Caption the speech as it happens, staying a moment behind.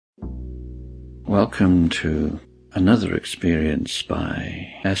Welcome to another experience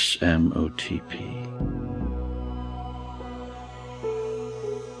by Essemoh Teepee.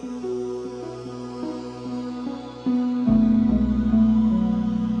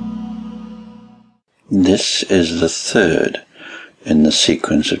 This is the third in the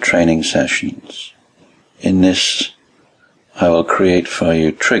sequence of training sessions. In this, I will create for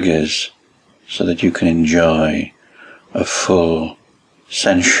you triggers so that you can enjoy a full,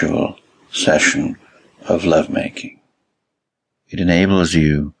 sensual session of lovemaking. It enables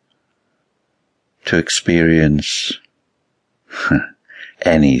you to experience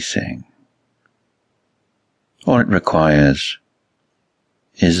anything. All it requires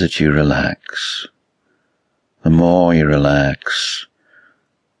is that you relax. The more you relax,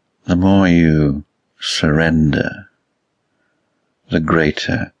 the more you surrender, the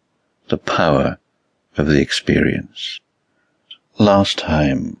greater the power of the experience. Last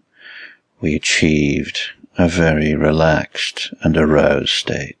time, we achieved a very relaxed and aroused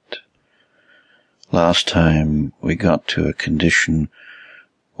state. Last time, we got to a condition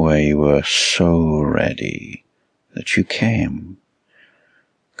where you were so ready that you came.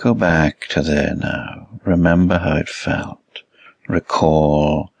 Go back to there now. Remember how it felt.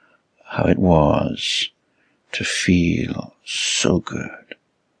 Recall how it was to feel so good.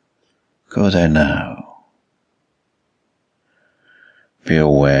 Go there now. Be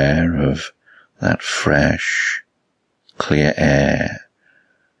aware of that fresh, clear air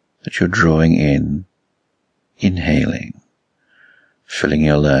that you're drawing in, inhaling, filling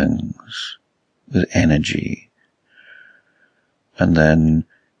your lungs with energy, and then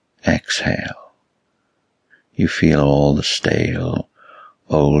exhale. You feel all the stale,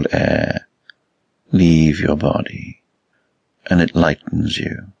 old air leave your body, and it lightens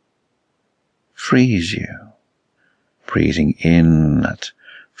you, frees you. Breathing in that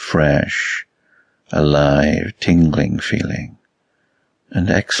fresh, alive, tingling feeling, and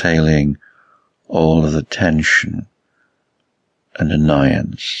exhaling all of the tension and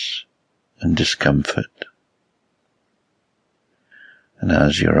annoyance and discomfort. And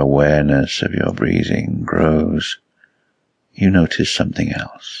as your awareness of your breathing grows, you notice something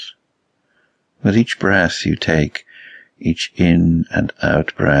else. With each breath you take, each in and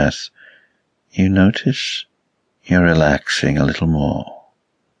out breath, you notice you're relaxing a little more.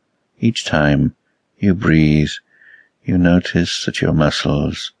 Each time you breathe, you notice that your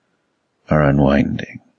muscles are unwinding.